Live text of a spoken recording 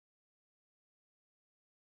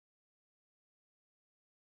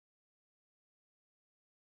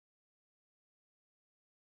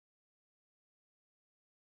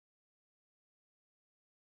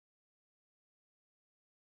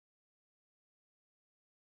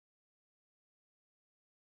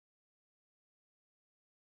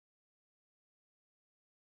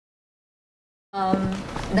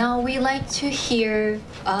Now we like to hear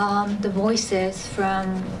the voices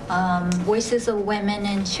from voices of women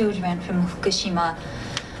and children from Fukushima.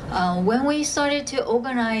 When we started to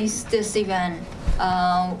organize this event,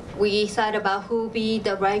 we thought about who would be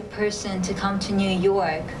the right person to come to New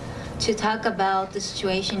York to talk about the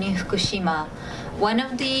situation in Fukushima. One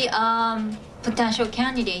of the potential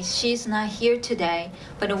candidates, she's not here today,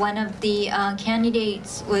 but one of the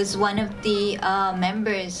candidates was one of the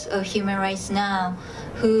members of Human Rights Now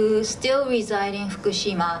who still reside in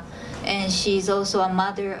Fukushima, and she's also a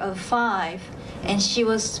mother of 5, and she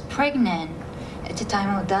was pregnant at the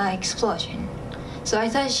time of the explosion. So I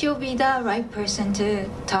thought she'll be the right person to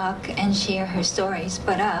talk and share her stories,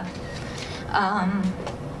 but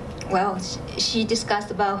well, she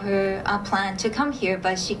discussed about her plan to come here,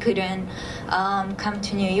 but she couldn't come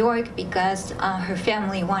to New York because her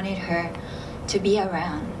family wanted her to be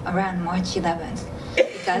around March 11th.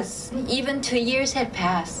 Because even 2 years had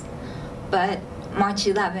passed, but March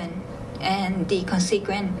 11th and the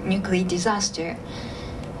consequent nuclear disaster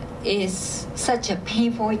is such a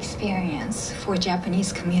painful experience for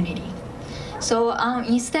Japanese community. So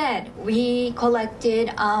instead, we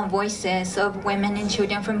collected voices of women and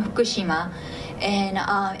children from Fukushima, and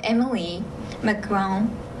Emilie McGlone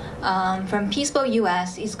from Peaceful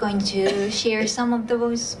US is going to share some of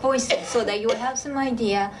those voices so that you will have some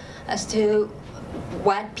idea as to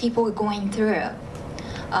what people are going through.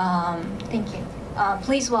 Thank you.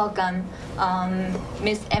 Please welcome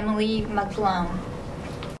Ms. Emilie McGlone.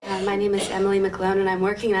 My name is Emilie McGlone, and I'm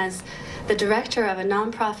working as the director of a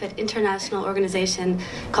nonprofit international organization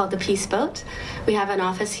called the Peace Boat. We have an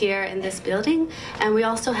office here in this building, and we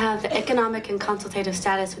also have the economic and consultative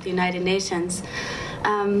status with the United Nations.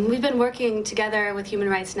 We've been working together with Human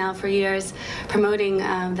Rights Now for years, promoting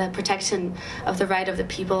the protection of the right of the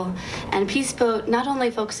people. And Peace Boat not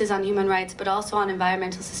only focuses on human rights, but also on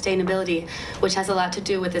environmental sustainability, which has a lot to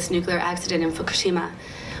do with this nuclear accident in Fukushima.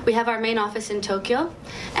 We have our main office in Tokyo,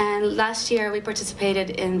 and last year we participated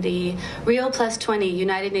in the Rio+20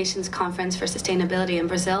 United Nations Conference for Sustainability in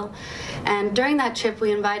Brazil. And during that trip,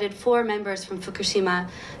 we invited 4 members from Fukushima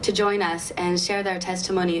to join us and share their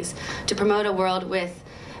testimonies to promote a world with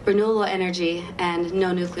renewable energy and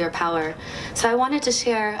no nuclear power. So I wanted to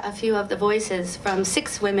share a few of the voices from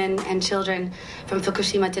 6 women and children from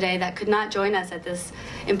Fukushima today that could not join us at this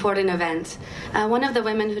important event. One of the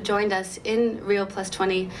women who joined us in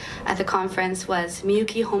Rio+20 at the conference was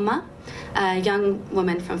Miyuki Honma, a young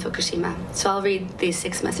woman from Fukushima. So I'll read these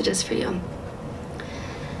 6 messages for you.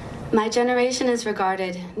 My generation is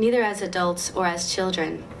regarded neither as adults or as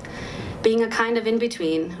children. Being a kind of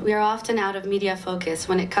in-between, we are often out of media focus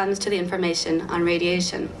when it comes to the information on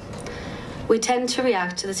radiation. We tend to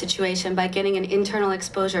react to the situation by getting an internal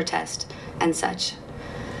exposure test and such.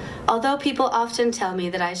 Although people often tell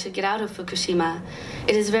me that I should get out of Fukushima,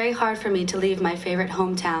 it is very hard for me to leave my favorite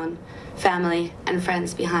hometown, family, and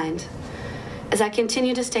friends behind. As I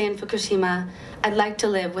continue to stay in Fukushima, I'd like to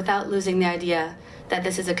live without losing the idea that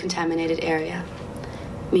this is a contaminated area.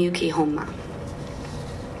 Miyuki Honma.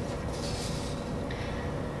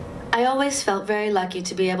 I always felt very lucky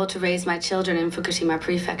to be able to raise my children in Fukushima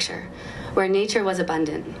Prefecture, where nature was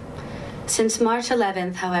abundant. Since March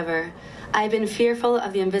 11th, however, I have been fearful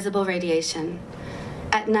of the invisible radiation.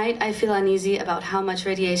 At night, I feel uneasy about how much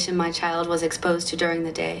radiation my child was exposed to during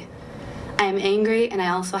the day. I am angry, and I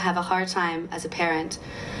also have a hard time as a parent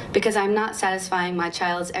because I'm not satisfying my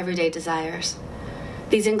child's everyday desires.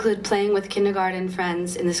 These include playing with kindergarten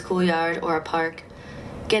friends in the schoolyard or a park,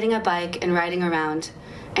 getting a bike and riding around,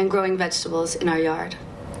 and growing vegetables in our yard.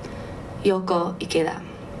 Yoko Ikeda.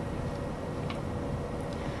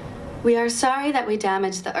 We are sorry that we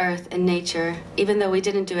damaged the earth and nature, even though we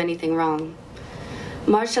didn't do anything wrong.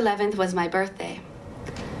 March 11th was my birthday.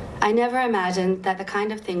 I never imagined that the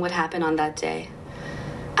kind of thing would happen on that day.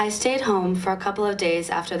 I stayed home for a couple of days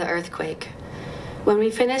after the earthquake. When we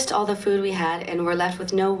finished all the food we had and were left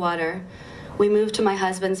with no water, we moved to my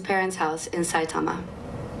husband's parents' house in Saitama.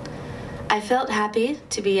 I felt happy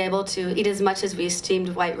to be able to eat as much as we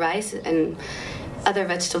steamed white rice and other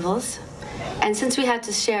vegetables. And since we had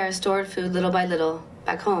to share stored food little by little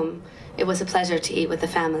back home, it was a pleasure to eat with the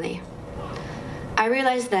family. I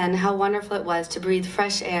realized then how wonderful it was to breathe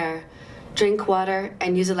fresh air, drink water,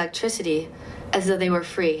 and use electricity as though they were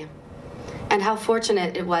free, and how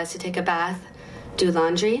fortunate it was to take a bath, do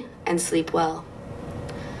laundry, and sleep well.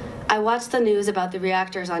 I watch the news about the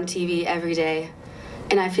reactors on TV every day,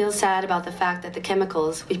 and I feel sad about the fact that the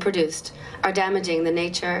chemicals we produced are damaging the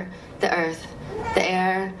nature, the earth, the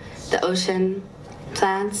air, the ocean,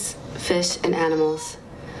 plants, fish, and animals.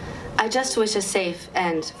 I just wish a safe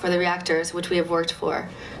end for the reactors which we have worked for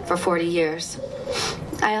 40 years.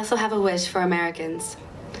 I also have a wish for Americans.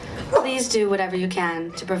 Please do whatever you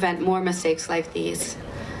can to prevent more mistakes like these.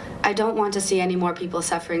 I don't want to see any more people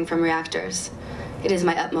suffering from reactors. It is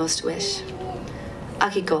my utmost wish.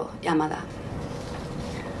 Akiko Yamada.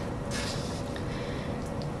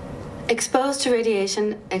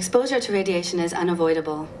 Exposure to radiation is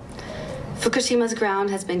unavoidable. Fukushima's ground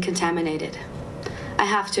has been contaminated. I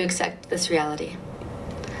have to accept this reality.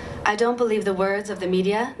 I don't believe the words of the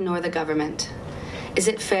media nor the government. Is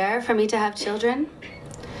it fair for me to have children?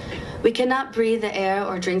 We cannot breathe the air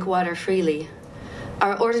or drink water freely.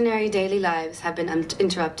 Our ordinary daily lives have been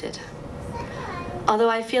interrupted. Although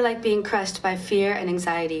I feel like being crushed by fear and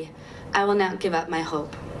anxiety, I will not give up my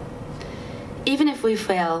hope. Even if we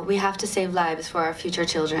fail, we have to save lives for our future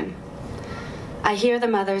children. I hear the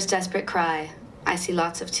mother's desperate cry. I see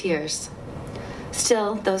lots of tears.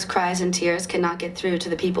 Still, those cries and tears cannot get through to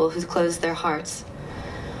the people who closed their hearts.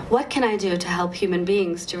 What can I do to help human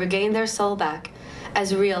beings to regain their soul back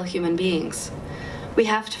as real human beings? We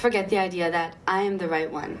have to forget the idea that I am the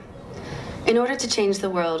right one. In order to change the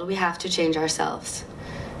world, we have to change ourselves.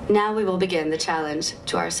 Now we will begin the challenge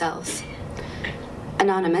to ourselves.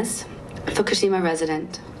 Anonymous, Fukushima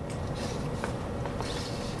resident.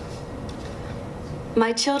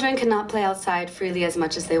 My children cannot play outside freely as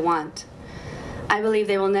much as they want. I believe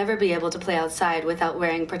they will never be able to play outside without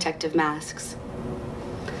wearing protective masks.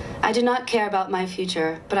 I do not care about my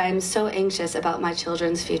future, but I am so anxious about my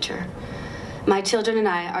children's future. My children and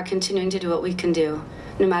I are continuing to do what we can do,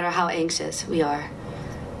 no matter how anxious we are.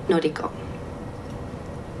 Noriko.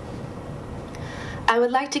 I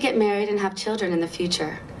would like to get married and have children in the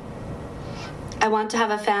future. I want to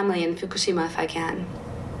have a family in Fukushima if I can.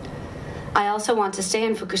 I also want to stay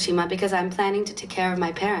in Fukushima because I'm planning to take care of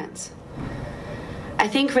my parents. I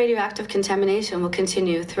think radioactive contamination will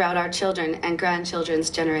continue throughout our children and grandchildren's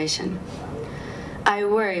generation. I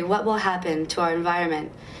worry what will happen to our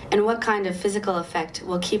environment and what kind of physical effect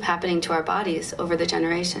will keep happening to our bodies over the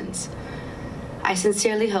generations. I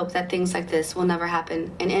sincerely hope that things like this will never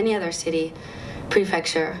happen in any other city,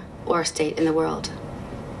 prefecture, or state in the world.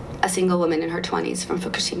 A single woman in her 20s from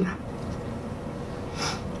Fukushima.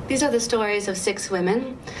 These are the stories of 6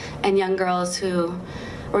 women and young girls who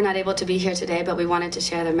were not able to be here today, but we wanted to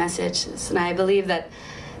share their messages. And I believe that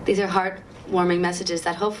these are heartwarming messages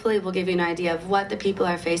that hopefully will give you an idea of what the people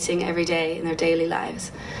are facing every day in their daily lives.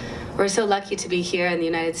 We're so lucky to be here in the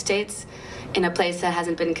United States, in a place that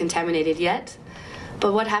hasn't been contaminated yet.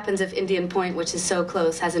 But what happens if Indian Point, which is so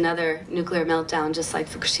close, has another nuclear meltdown just like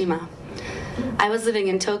Fukushima? I was living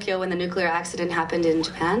in Tokyo when the nuclear accident happened in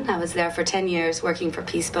Japan. I was there for 10 years working for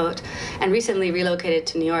Peace Boat and recently relocated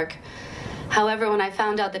to New York. However, when I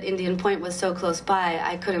found out that Indian Point was so close by,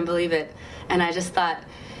 I couldn't believe it. And I just thought,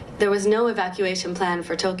 there was no evacuation plan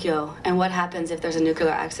for Tokyo, and what happens if there's a nuclear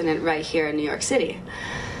accident right here in New York City?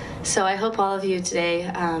 So I hope all of you today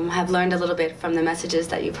have learned a little bit from the messages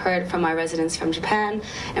that you've heard from our residents from Japan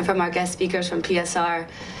and from our guest speakers from PSR,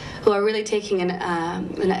 who are really taking an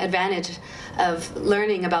advantage of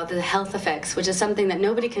learning about the health effects, which is something that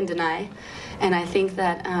nobody can deny. And I think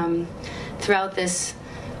that throughout this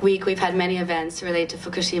week, we've had many events related to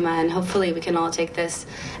Fukushima, and hopefully we can all take this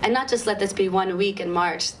and not just let this be one week in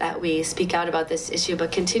March that we speak out about this issue,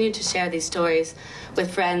 but continue to share these stories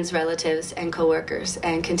with friends, relatives, and coworkers,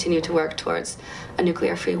 and continue to work towards a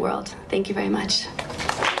nuclear-free world. Thank you very much.